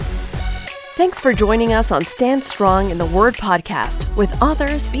Thanks for joining us on Stand Strong in the Word podcast with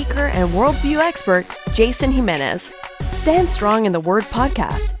author, speaker, and worldview expert Jason Jimenez. Stand Strong in the Word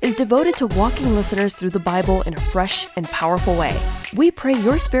podcast is devoted to walking listeners through the Bible in a fresh and powerful way. We pray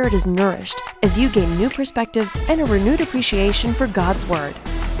your spirit is nourished as you gain new perspectives and a renewed appreciation for God's Word.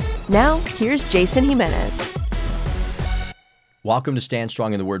 Now, here's Jason Jimenez. Welcome to Stand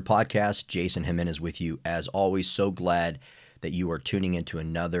Strong in the Word podcast. Jason Jimenez with you. As always, so glad that you are tuning into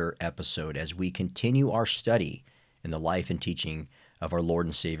another episode as we continue our study in the life and teaching of our Lord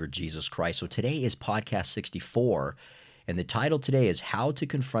and Savior, Jesus Christ. So today is podcast 64, and the title today is How to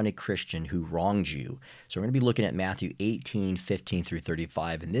Confront a Christian Who Wronged You. So we're going to be looking at Matthew 18, 15 through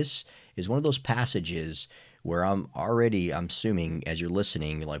 35, and this is one of those passages where I'm assuming as you're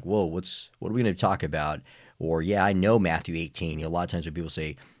listening, you're like, whoa, what are we going to talk about? Or, yeah, I know Matthew 18. A lot of times when people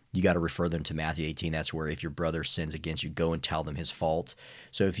say, you got to refer them to Matthew 18. That's where if your brother sins against you, go and tell them his fault.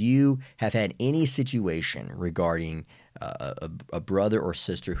 So if you have had any situation regarding a brother or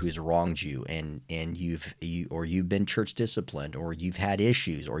sister who has wronged you, and you've been church disciplined, or you've had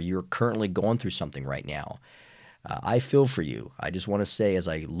issues, or you're currently going through something right now, I feel for you. I just want to say, as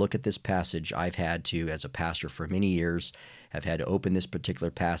I look at this passage, I've had to, as a pastor for many years, have had to open this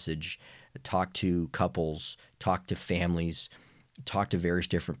particular passage, talk to couples, talk to families, talk to various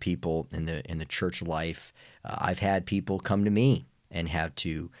different people in the church life. I've had people come to me and have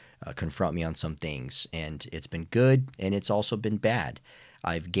to confront me on some things, and it's been good, and it's also been bad.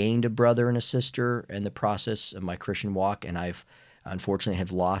 I've gained a brother and a sister in the process of my Christian walk, and I've unfortunately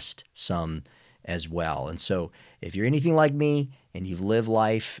have lost some as well. And so if you're anything like me and you've lived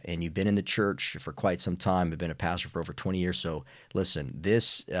life and you've been in the church for quite some time, I've been a pastor for over 20 years, so listen,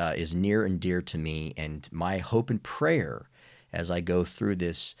 this is near and dear to me, and my hope and prayer as I go through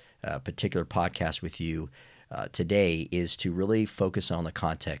this particular podcast with you today is to really focus on the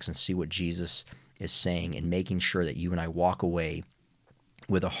context and see what Jesus is saying, and making sure that you and I walk away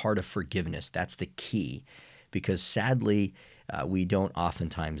with a heart of forgiveness. That's the key, because sadly, we don't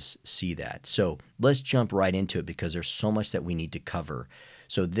oftentimes see that. So let's jump right into it, because there's so much that we need to cover.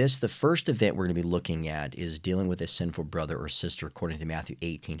 So the first event we're going to be looking at is dealing with a sinful brother or sister according to Matthew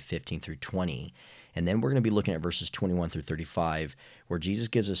 18, 15 through 20. And then we're going to be looking at verses 21 through 35, where Jesus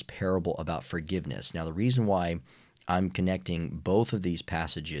gives us parable about forgiveness. Now, the reason why I'm connecting both of these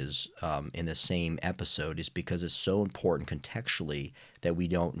passages in the same episode is because it's so important contextually that we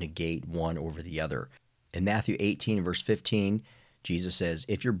don't negate one over the other. In Matthew 18, verse 15, Jesus says,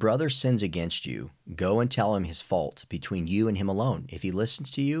 "If your brother sins against you, go and tell him his fault between you and him alone. If he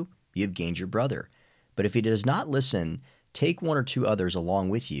listens to you, you have gained your brother. But if he does not listen, take one or two others along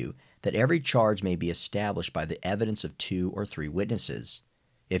with you, that every charge may be established by the evidence of 2 or 3 witnesses.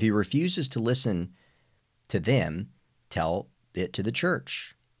 If he refuses to listen to them, tell it to the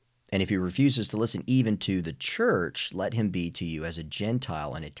church. And if he refuses to listen even to the church, let him be to you as a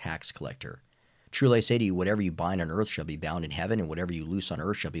Gentile and a tax collector. Truly I say to you, whatever you bind on earth shall be bound in heaven, and whatever you loose on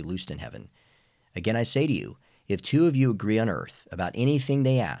earth shall be loosed in heaven. Again I say to you, if 2 of you agree on earth about anything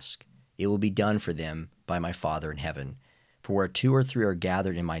they ask, it will be done for them by my Father in heaven. For where 2 or 3 are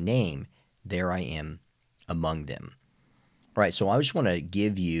gathered in my name, there I am among them." All right, so I just want to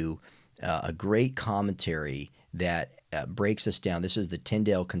give you a great commentary that breaks this down. This is the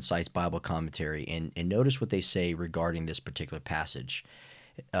Tyndale Concise Bible Commentary, and notice what they say regarding this particular passage.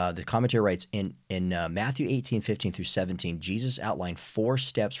 The commentary writes, in Matthew 18, 15 through 17, Jesus outlined 4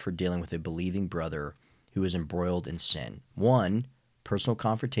 steps for dealing with a believing brother who is embroiled in sin. 1, personal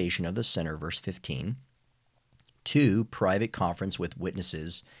confrontation of the sinner, verse 15. 2, private conference with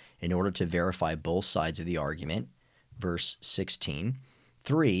witnesses in order to verify both sides of the argument, verse 16.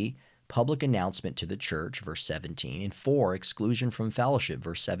 3, public announcement to the church, verse 17. And 4, exclusion from fellowship,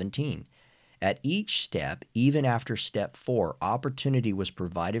 verse 17. At each step, even after step 4, opportunity was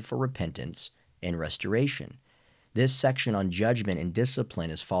provided for repentance and restoration. This section on judgment and discipline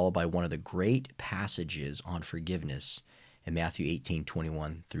is followed by one of the great passages on forgiveness in Matthew 18,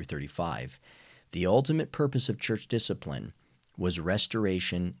 21 through 35. The ultimate purpose of church discipline was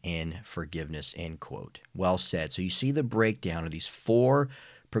restoration and forgiveness, end quote. Well said. So you see the breakdown of these 4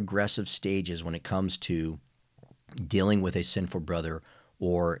 progressive stages when it comes to dealing with a sinful brother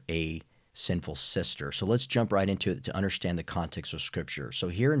or a sinful sister. So let's jump right into it to understand the context of Scripture. So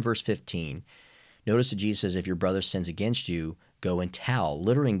here in verse 15, notice that Jesus says, if your brother sins against you, go and tell.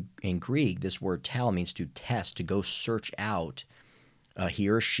 Literally in Greek, this word tell means to test, to go search out he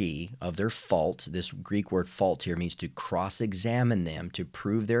or she of their fault. This Greek word fault here means to cross-examine them, to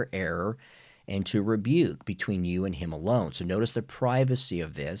prove their error, and to rebuke between you and him alone. So notice the privacy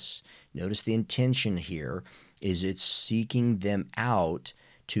of this. Notice the intention here is it's seeking them out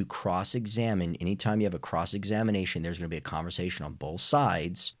to cross-examine. Anytime you have a cross-examination, there's going to be a conversation on both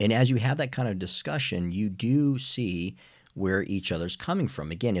sides. And as you have that kind of discussion, you do see where each other's coming from.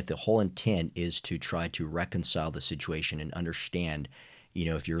 Again, if the whole intent is to try to reconcile the situation and understand,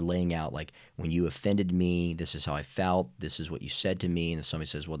 if you're laying out like, when you offended me, this is how I felt, this is what you said to me, and if somebody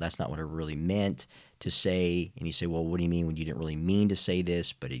says, well, that's not what I really meant to say, and you say, well, what do you mean when you didn't really mean to say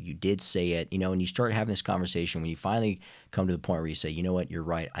this, but you did say it, and you start having this conversation, when you finally come to the point where you say, you know what, you're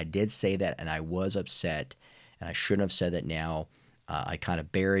right, I did say that, and I was upset, and I shouldn't have said that now, I kind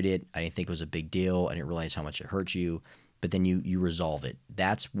of buried it, I didn't think it was a big deal, I didn't realize how much it hurt you, but then you resolve it.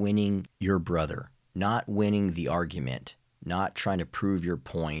 That's winning your brother, not winning the argument, not trying to prove your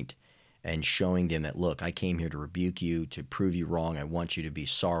point and showing them that, look, I came here to rebuke you, to prove you wrong. I want you to be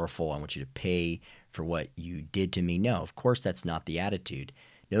sorrowful. I want you to pay for what you did to me. No, of course, that's not the attitude.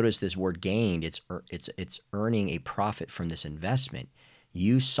 Notice this word gained, it's earning a profit from this investment.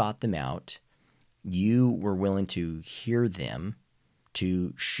 You sought them out. You were willing to hear them,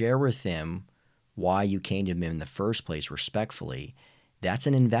 to share with them why you came to them in the first place respectfully. That's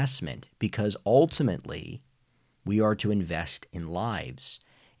an investment, because ultimately we are to invest in lives.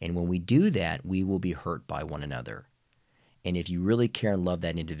 And when we do that, we will be hurt by one another. And if you really care and love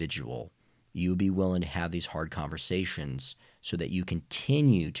that individual, you'll be willing to have these hard conversations so that you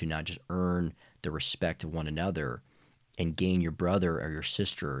continue to not just earn the respect of one another and gain your brother or your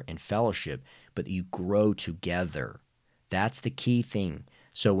sister in fellowship, but that you grow together. That's the key thing.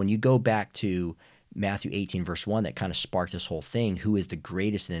 So when you go back to Matthew 18, verse 1, that kind of sparked this whole thing, who is the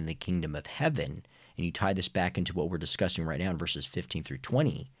greatest in the kingdom of heaven? And you tie this back into what we're discussing right now in verses 15 through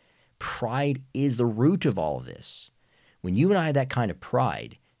 20. Pride is the root of all of this. When you and I have that kind of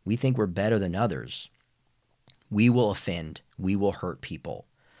pride, we think we're better than others, we will offend, we will hurt people.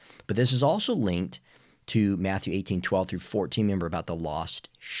 But this is also linked to Matthew 18, 12 through 14. Remember about the lost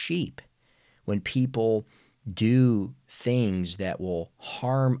sheep. When people do things that will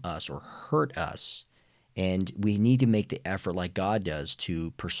harm us or hurt us, and we need to make the effort like God does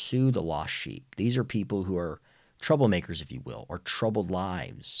to pursue the lost sheep. These are people who are troublemakers, if you will, or troubled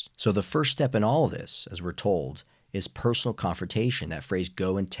lives. So the first step in all of this, as we're told, is personal confrontation. That phrase,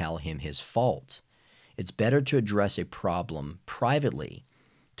 go and tell him his fault. It's better to address a problem privately,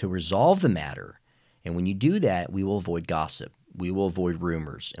 to resolve the matter. And when you do that, we will avoid gossip. We will avoid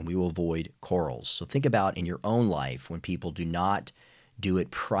rumors, and we will avoid quarrels. So think about in your own life when people do not do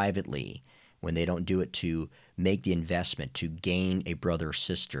it privately, when they don't do it to make the investment to gain a brother or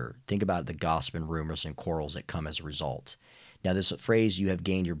sister. Think about the gossip and rumors and quarrels that come as a result. Now, this phrase, you have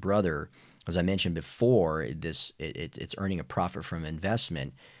gained your brother, as I mentioned before, it's earning a profit from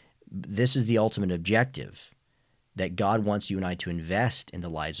investment. This is the ultimate objective, that God wants you and I to invest in the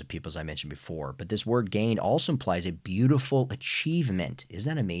lives of people, as I mentioned before. But this word gained also implies a beautiful achievement.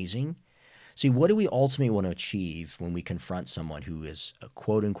 Isn't that amazing? See, what do we ultimately want to achieve when we confront someone who is,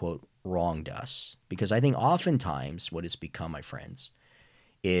 quote unquote, wronged us? Because I think oftentimes what it's become, my friends,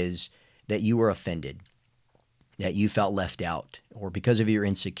 is that you were offended, that you felt left out, or because of your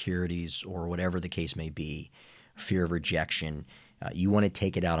insecurities or whatever the case may be, fear of rejection, you want to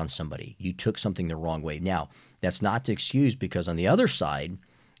take it out on somebody. You took something the wrong way. Now, that's not to excuse, because on the other side,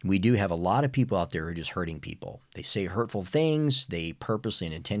 we do have a lot of people out there who are just hurting people. They say hurtful things. They purposely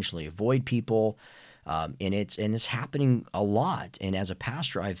and intentionally avoid people. And it's happening a lot. And as a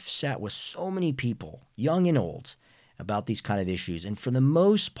pastor, I've sat with so many people, young and old, about these kind of issues. And for the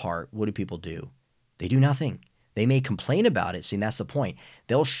most part, what do people do? They do nothing. They may complain about it. See, and that's the point.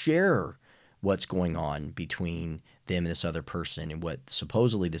 They'll share what's going on between them and this other person and what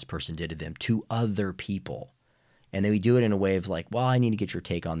supposedly this person did to them to other people. And then we do it in a way of like, well, I need to get your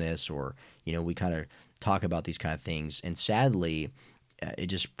take on this, or, we kind of talk about these kind of things. And sadly, it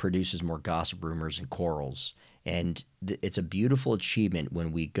just produces more gossip, rumors, and quarrels. And it's a beautiful achievement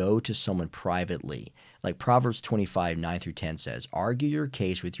when we go to someone privately. Like Proverbs 25, 9 through 10 says, argue your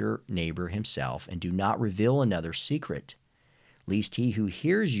case with your neighbor himself, and do not reveal another's secret, lest he who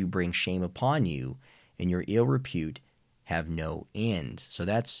hears you bring shame upon you, and your ill repute have no end. So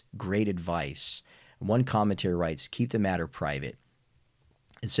that's great advice. One commentary writes, keep the matter private.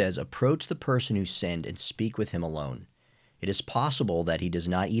 It says, approach the person who sinned and speak with him alone. It is possible that he does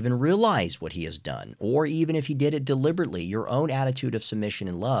not even realize what he has done, or even if he did it deliberately, your own attitude of submission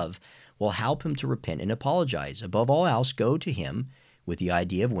and love will help him to repent and apologize. Above all else, go to him with the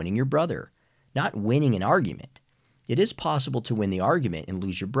idea of winning your brother, not winning an argument. It is possible to win the argument and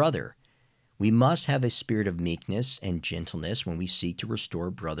lose your brother. We must have a spirit of meekness and gentleness when we seek to restore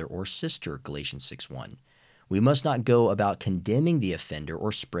brother or sister, Galatians 6:1. We must not go about condemning the offender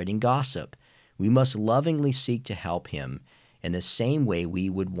or spreading gossip. We must lovingly seek to help him In the same way, we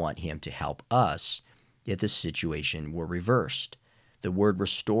would want him to help us if the situation were reversed. The word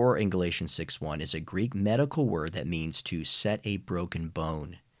restore in Galatians 6:1 is a Greek medical word that means to set a broken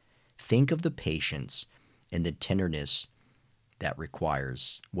bone. Think of the patience and the tenderness that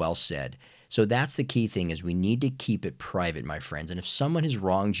requires. Well said. So that's the key thing, is we need to keep it private, my friends. And if someone has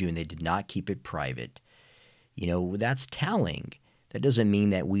wronged you and they did not keep it private, that's telling. That doesn't mean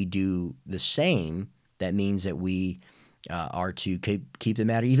that we do the same. That means that we are to keep the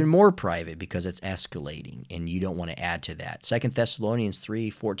matter even more private because it's escalating, and you don't want to add to that. 2 Thessalonians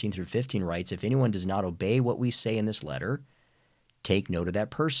 3:14-15 writes, if anyone does not obey what we say in this letter, take note of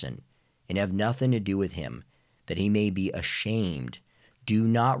that person and have nothing to do with him, that he may be ashamed. Do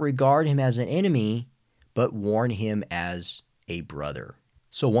not regard him as an enemy, but warn him as a brother.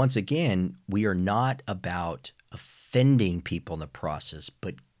 So once again, we are not about offending people in the process,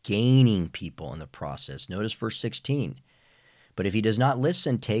 but gaining people in the process. Notice verse 16. But if he does not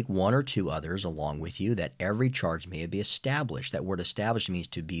listen, take one or two others along with you, that every charge may be established. That word established means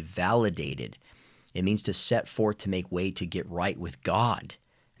to be validated. It means to set forth, to make way, to get right with God.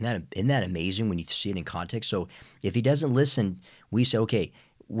 Isn't that amazing when you see it in context? So if he doesn't listen, we say, okay,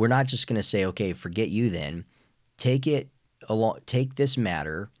 we're not just going to say, okay, forget you then. Take this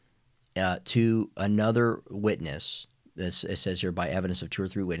matter to another witness. It says here, by evidence of 2 or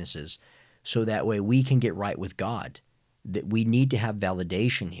 3 witnesses, so that way we can get right with God. That we need to have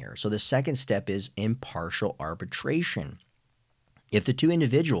validation here. So the second step is impartial arbitration. If the two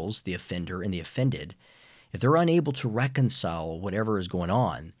individuals, the offender and the offended, if they're unable to reconcile whatever is going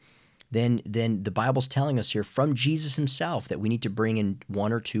on, then the Bible's telling us here from Jesus himself that we need to bring in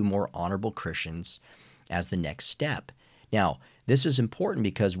 1 or 2 more honorable Christians as the next step. Now, this is important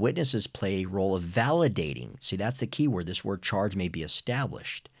because witnesses play a role of validating. See, that's the key word. This word charge may be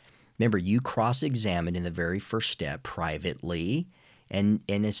established. Remember, you cross-examine in the very first step privately, and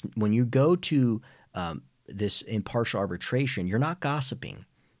it's when you go to this impartial arbitration, you're not gossiping,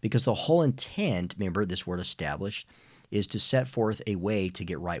 because the whole intent, remember this word established, is to set forth a way to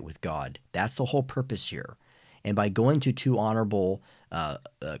get right with God. That's the whole purpose here. And by going to 2 honorable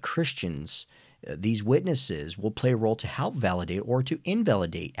Christians, these witnesses will play a role to help validate or to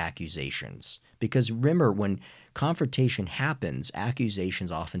invalidate accusations. Because remember, when confrontation happens,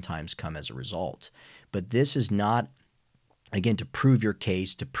 accusations oftentimes come as a result. But this is not, again, to prove your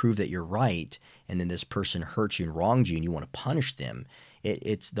case, to prove that you're right, and then this person hurts you and wronged you and you want to punish them.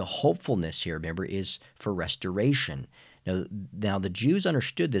 It's the hopefulness here, remember, is for restoration. Now, the Jews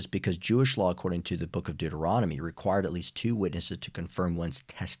understood this because Jewish law, according to the book of Deuteronomy, required at least 2 witnesses to confirm one's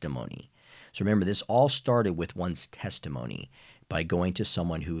testimony. So remember, this all started with one's testimony by going to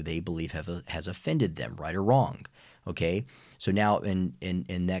someone who they believe has offended them, right or wrong. Okay, so now in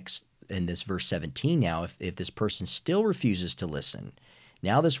this verse 17, now if this person still refuses to listen,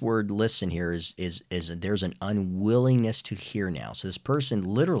 now this word listen here is there's an unwillingness to hear now. So this person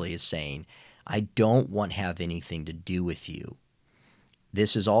literally is saying, I don't want to have anything to do with you.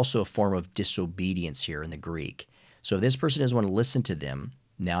 This is also a form of disobedience here in the Greek. So if this person doesn't want to listen to them,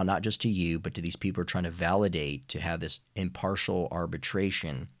 now not just to you, but to these people who are trying to validate, to have this impartial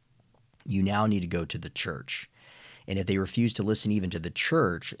arbitration, you now need to go to the church. And if they refuse to listen even to the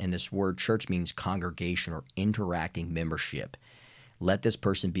church, and this word church means congregation or interacting membership, let this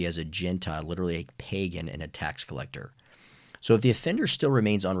person be as a Gentile, literally a pagan and a tax collector. So if the offender still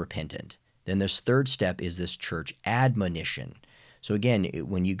remains unrepentant, then this third step is this church admonition. So again,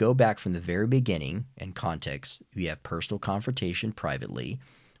 when you go back from the very beginning and context, you have personal confrontation privately,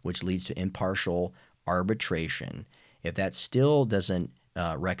 which leads to impartial arbitration. If that still doesn't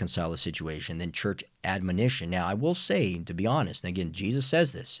reconcile the situation, then church admonition. Now, I will say, to be honest, and again, Jesus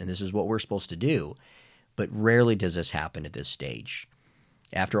says this, and this is what we're supposed to do, but rarely does this happen at this stage.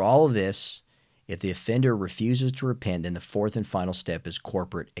 After all of this, if the offender refuses to repent, then the fourth and final step is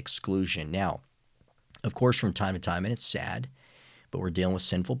corporate exclusion. Now, of course, from time to time, and it's sad, but we're dealing with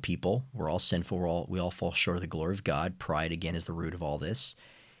sinful people. We're all sinful. We all fall short of the glory of God. Pride, again, is the root of all this.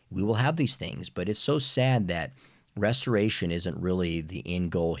 We will have these things, but it's so sad that restoration isn't really the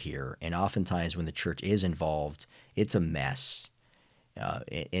end goal here. And oftentimes when the church is involved, it's a mess.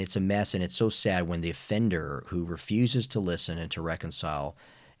 It's a mess, and it's so sad when the offender who refuses to listen and to reconcile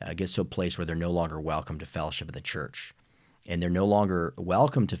gets to a place where they're no longer welcome to fellowship in the church. And they're no longer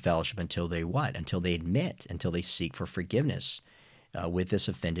welcome to fellowship until they what? Until they admit, until they seek for forgiveness with this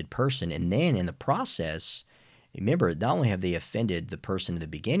offended person. And then in the process, remember, not only have they offended the person in the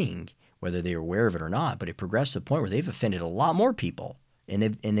beginning, whether they were aware of it or not, but it progressed to the point where they've offended a lot more people. And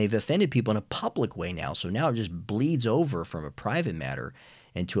they've offended people in a public way now. So now it just bleeds over from a private matter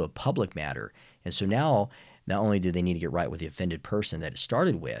into a public matter. And so now not only do they need to get right with the offended person that it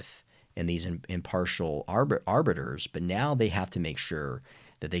started with and these impartial arbiters, but now they have to make sure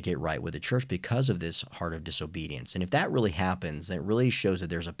that they get right with the church because of this heart of disobedience. And if that really happens, then it really shows that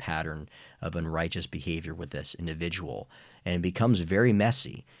there's a pattern of unrighteous behavior with this individual, and it becomes very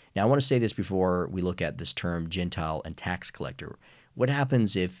messy. Now, I want to say this before we look at this term Gentile and tax collector. What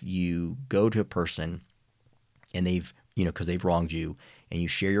happens if you go to a person and they've, because they've wronged you, and you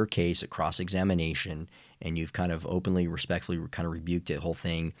share your case at cross-examination, and you've kind of openly, respectfully kind of rebuked the whole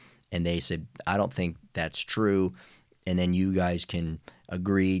thing, and they said, I don't think that's true, and then you guys can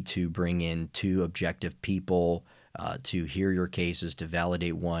agree to bring in two objective people to hear your cases, to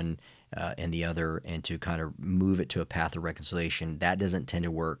validate one and the other, and to kind of move it to a path of reconciliation. That doesn't tend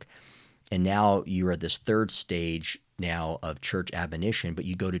to work. And now you're at this third stage now of church admonition, but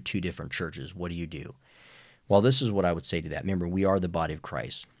you go to two different churches. What do you do? Well, this is what I would say to that. Remember, we are the body of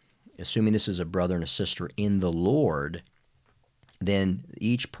Christ. Assuming this is a brother and a sister in the Lord, then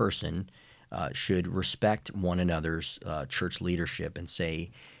each person should respect one another's church leadership and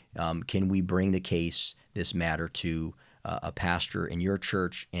say, can we bring the case, this matter, to a pastor in your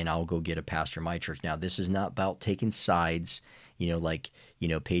church, and I'll go get a pastor in my church. Now, this is not about taking sides,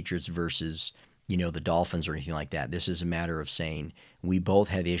 Patriots versus, the Dolphins or anything like that. This is a matter of saying we both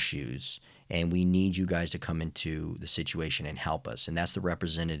have issues, and we need you guys to come into the situation and help us. And that's the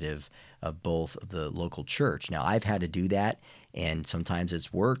representative of both the local church. Now, I've had to do that, and sometimes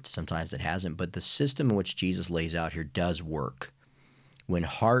it's worked, sometimes it hasn't. But the system in which Jesus lays out here does work. When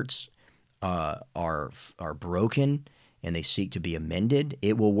hearts are broken and they seek to be amended,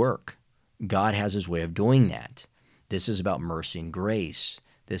 it will work. God has his way of doing that. This is about mercy and grace.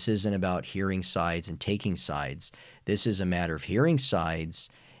 This isn't about hearing sides and taking sides. This is a matter of hearing sides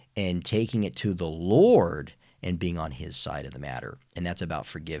and taking it to the Lord and being on his side of the matter. And that's about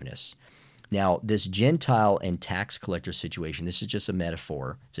forgiveness. Now, this Gentile and tax collector situation, this is just a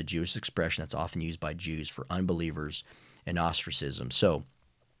metaphor. It's a Jewish expression that's often used by Jews for unbelievers and ostracism. So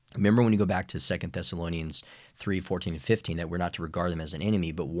remember when you go back to 2 Thessalonians 3:14 and 15, that we're not to regard them as an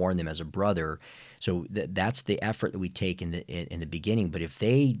enemy, but warn them as a brother. So that's the effort that we take in the beginning. But if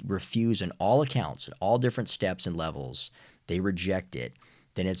they refuse on all accounts, at all different steps and levels, they reject it,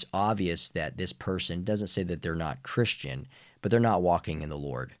 then it's obvious that this person doesn't say that they're not Christian, but they're not walking in the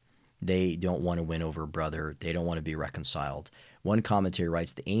Lord. They don't want to win over a brother. They don't want to be reconciled. One commentary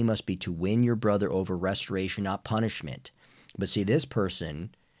writes, the aim must be to win your brother over restoration, not punishment. But see, this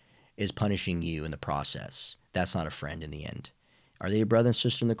person is punishing you in the process. That's not a friend in the end. Are they a brother and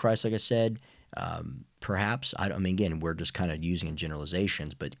sister in the Christ, like I said? Perhaps. Again, we're just kind of using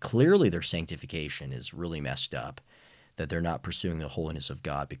generalizations, but clearly their sanctification is really messed up, that they're not pursuing the holiness of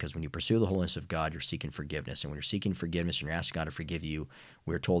God, because when you pursue the holiness of God, you're seeking forgiveness. And when you're seeking forgiveness and you're asking God to forgive you,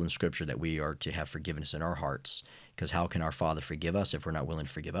 we're told in Scripture that we are to have forgiveness in our hearts, because how can our Father forgive us if we're not willing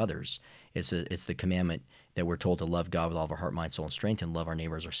to forgive others? It's the commandment that we're told to love God with all of our heart, mind, soul, and strength, and love our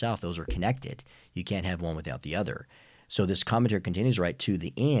neighbor as ourselves. Those are connected. You can't have one without the other. So this commentary continues, right, to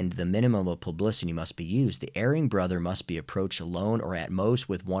the end, the minimum of publicity must be used. The erring brother must be approached alone or at most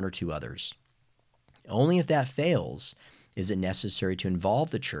with one or two others. Only if that fails is it necessary to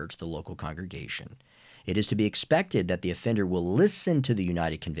involve the church, the local congregation. It is to be expected that the offender will listen to the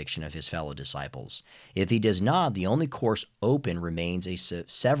united conviction of his fellow disciples. If he does not, the only course open remains a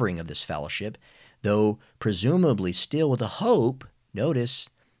severing of this fellowship, though presumably still with the hope, notice,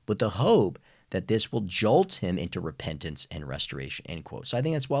 with the hope that this will jolt him into repentance and restoration, end quote. So I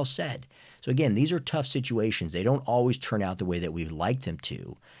think that's well said. So again, these are tough situations. They don't always turn out the way that we'd like them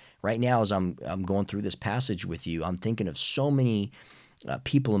to. Right now, as I'm going through this passage with you, I'm thinking of so many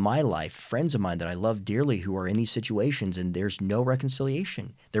people in my life, friends of mine that I love dearly, who are in these situations, and there's no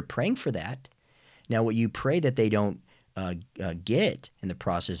reconciliation. They're praying for that. Now, what you pray that they don't get in the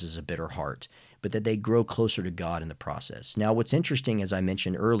process is a bitter heart, but that they grow closer to God in the process. Now, what's interesting, as I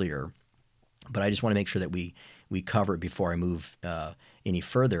mentioned earlier, but I just want to make sure that we cover it before I move any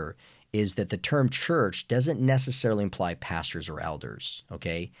further, is that the term church doesn't necessarily imply pastors or elders,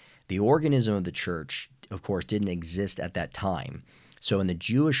 okay? The organism of the church, of course, didn't exist at that time. So in the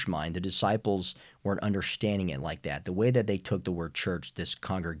Jewish mind, the disciples weren't understanding it like that. The way that they took the word church, this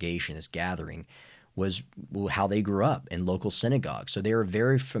congregation, this gathering, was how they grew up in local synagogues. So they were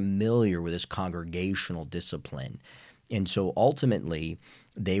very familiar with this congregational discipline. And so ultimately,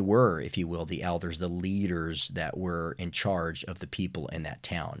 they were, if you will, the elders, the leaders that were in charge of the people in that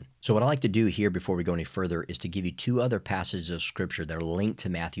town. So what I like to do here before we go any further is to give you two other passages of Scripture that are linked to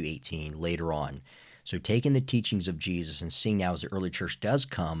Matthew 18 later on. So taking the teachings of Jesus and seeing now as the early church does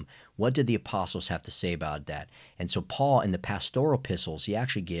come, what did the apostles have to say about that? And so Paul, in the pastoral epistles, he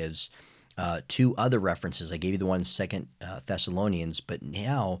actually gives Two other references. I gave you the one in 2 Thessalonians, but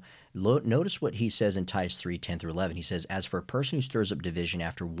now notice what he says in Titus 3:10 through 11. He says, as for a person who stirs up division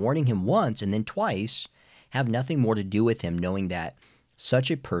after warning him once and then twice, have nothing more to do with him, knowing that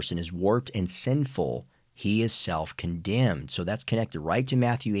such a person is warped and sinful. He is self-condemned. So that's connected right to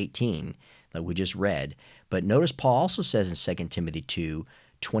Matthew 18 that we just read. But notice Paul also says in 2 Timothy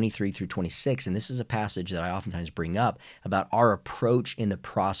 2:23 through 26, and this is a passage that I oftentimes bring up about our approach in the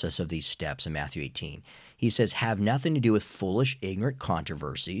process of these steps in Matthew 18. He says, have nothing to do with foolish, ignorant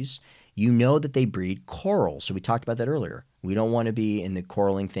controversies. You know that they breed quarrels. So we talked about that earlier. We don't want to be in the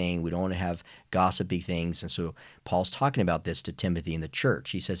quarreling thing. We don't want to have gossipy things. And so Paul's talking about this to Timothy in the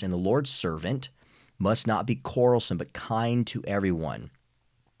church. He says, and the Lord's servant must not be quarrelsome, but kind to everyone,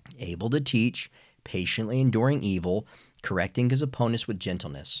 able to teach, patiently enduring evil, correcting his opponents with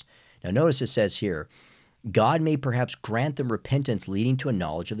gentleness. Now notice it says here, God may perhaps grant them repentance leading to a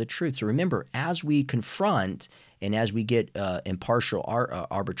knowledge of the truth. So remember, as we confront and as we get impartial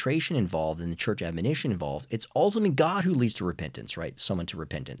arbitration involved and the church admonition involved, it's ultimately God who leads to repentance, right? Someone to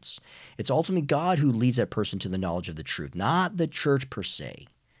repentance. It's ultimately God who leads that person to the knowledge of the truth, not the church per se.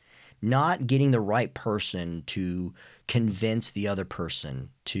 Not getting the right person to convince the other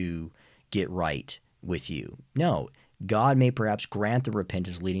person to get right with you. No, God may perhaps grant the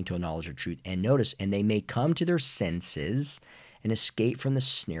repentance leading to a knowledge of truth. And notice, and they may come to their senses and escape from the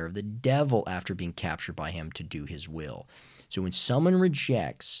snare of the devil after being captured by him to do his will. So when someone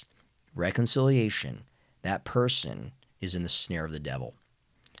rejects reconciliation, that person is in the snare of the devil.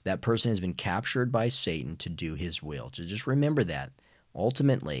 That person has been captured by Satan to do his will. So just remember that.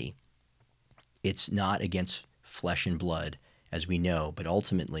 Ultimately, it's not against flesh and blood, as we know, but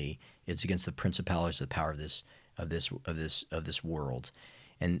ultimately it's against the principalities of the power of this world.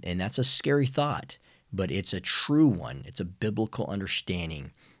 And that's a scary thought, but it's a true one. It's a biblical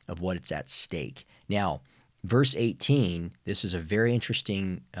understanding of what it's at stake. Now, verse 18, this is a very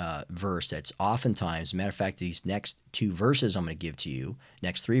interesting verse that's oftentimes, as a matter of fact, these next two verses I'm going to give to you,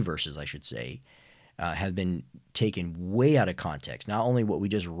 next three verses, I should say, have been taken way out of context. Not only what we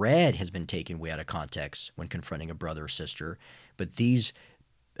just read has been taken way out of context when confronting a brother or sister, but these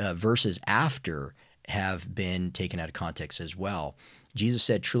verses after have been taken out of context as well. Jesus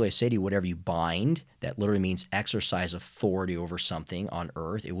said, truly I say to you, whatever you bind, that literally means exercise authority over something on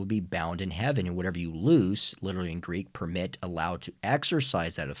earth, it will be bound in heaven. And whatever you loose, literally in Greek, permit, allow to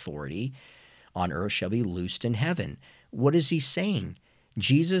exercise that authority on earth shall be loosed in heaven. What is he saying?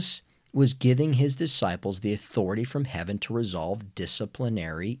 Jesus was giving his disciples the authority from heaven to resolve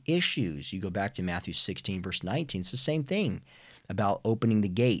disciplinary issues. You go back to Matthew 16, verse 19, it's the same thing about opening the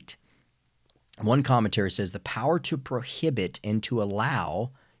gate. One commentary says the power to prohibit and to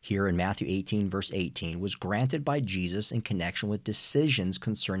allow, here in Matthew 18, verse 18, was granted by Jesus in connection with decisions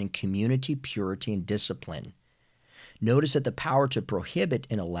concerning community, purity, and discipline. Notice that the power to prohibit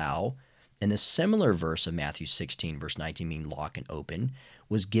and allow in the similar verse of Matthew 16, verse 19, meaning lock and open,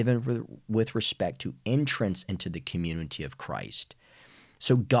 was given with respect to entrance into the community of Christ.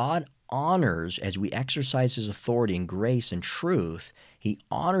 So God honors, as we exercise his authority in grace and truth, he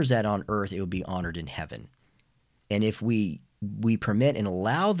honors that on earth, it will be honored in heaven. And if we permit and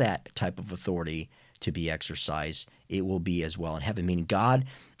allow that type of authority to be exercised, it will be as well in heaven, meaning God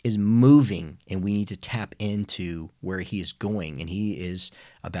is moving and we need to tap into where he is going, and he is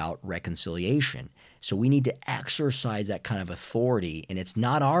about reconciliation. So we need to exercise that kind of authority, and it's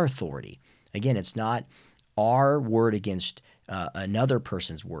not our authority. Again, it's not our word against another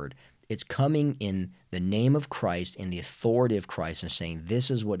person's word. It's coming in the name of Christ, in the authority of Christ, and saying this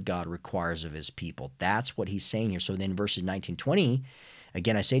is what God requires of his people. That's what he's saying here. So then verses 19, 20,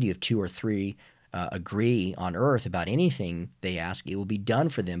 again, I say to you, if two or three agree on earth about anything they ask, it will be done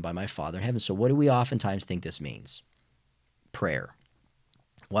for them by my Father in heaven. So what do we oftentimes think this means? Prayer.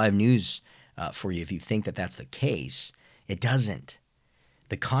 Well, I have news for you. If you think that that's the case, it doesn't.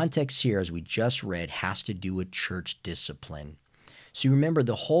 The context here, as we just read, has to do with church discipline. So you remember,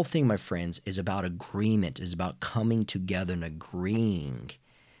 the whole thing, my friends, is about agreement, is about coming together and agreeing,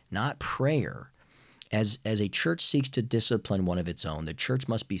 not prayer. As a church seeks to discipline one of its own, the church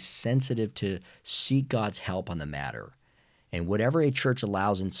must be sensitive to seek God's help on the matter. And whatever a church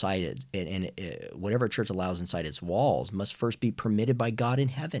allows inside it, whatever a church allows inside its walls, must first be permitted by God in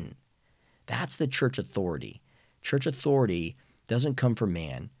heaven. That's the church authority. Church authority doesn't come from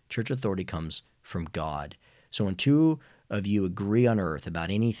man. Church authority comes from God. So when two of you agree on earth about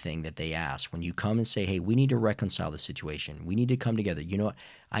anything that they ask, when you come and say, hey, we need to reconcile the situation, we need to come together. You know what?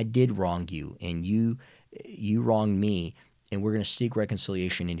 I did wrong you, and you wronged me, and we're going to seek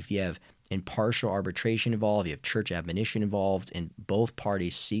reconciliation. And if you have impartial arbitration involved, you have church admonition involved, and both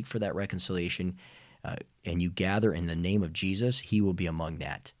parties seek for that reconciliation, and you gather in the name of Jesus, he will be among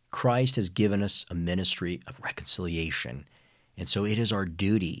that. Christ has given us a ministry of reconciliation, and so it is our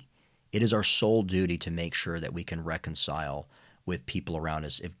duty, it is our sole duty to make sure that we can reconcile with people around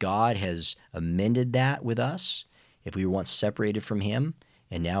us. If God has amended that with us, if we were once separated from him,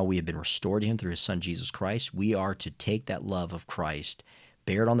 and now we have been restored to him through his son, Jesus Christ, we are to take that love of Christ,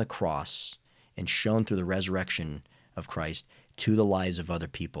 bear it on the cross, and shown through the resurrection of Christ to the lives of other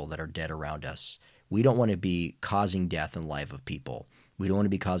people that are dead around us. We don't want to be causing death in the life of people. We don't want to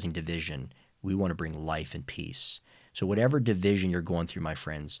be causing division. We want to bring life and peace. So whatever division you're going through, my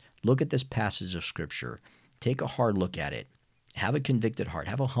friends, look at this passage of Scripture. Take a hard look at it. Have a convicted heart.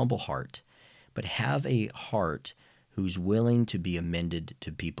 Have a humble heart. But have a heart who's willing to be amended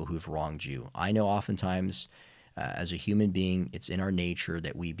to people who've wronged you. I know oftentimes as a human being, it's in our nature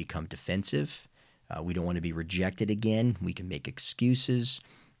that we become defensive. We don't want to be rejected again. We can make excuses,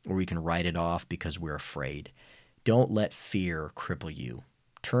 or we can write it off because we're afraid. Don't let fear cripple you.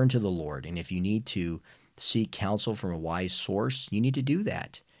 Turn to the Lord, and if you need to seek counsel from a wise source, you need to do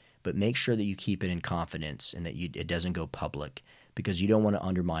that. But make sure that you keep it in confidence and that it doesn't go public, because you don't want to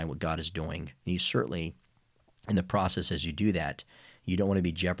undermine what God is doing. And you certainly, in the process as you do that, you don't want to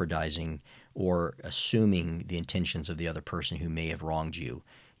be jeopardizing or assuming the intentions of the other person who may have wronged you.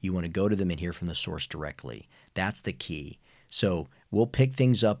 You want to go to them and hear from the source directly. That's the key. So we'll pick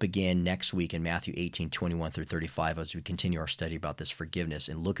things up again next week in Matthew 18:21 through 35 as we continue our study about this forgiveness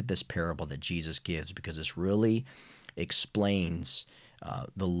and look at this parable that Jesus gives, because this really explains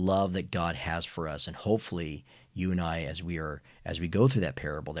the love that God has for us. And hopefully you and I, as we go through that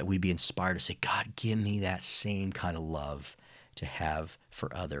parable, that we'd be inspired to say, God, give me that same kind of love to have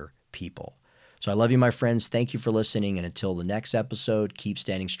for other people. So I love you, my friends. Thank you for listening. And until the next episode, keep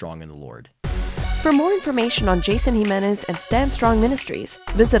standing strong in the Lord. For more information on Jason Jimenez and Stand Strong Ministries,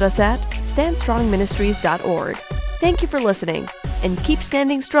 visit us at standstrongministries.org. Thank you for listening, and keep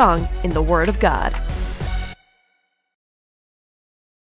standing strong in the Word of God.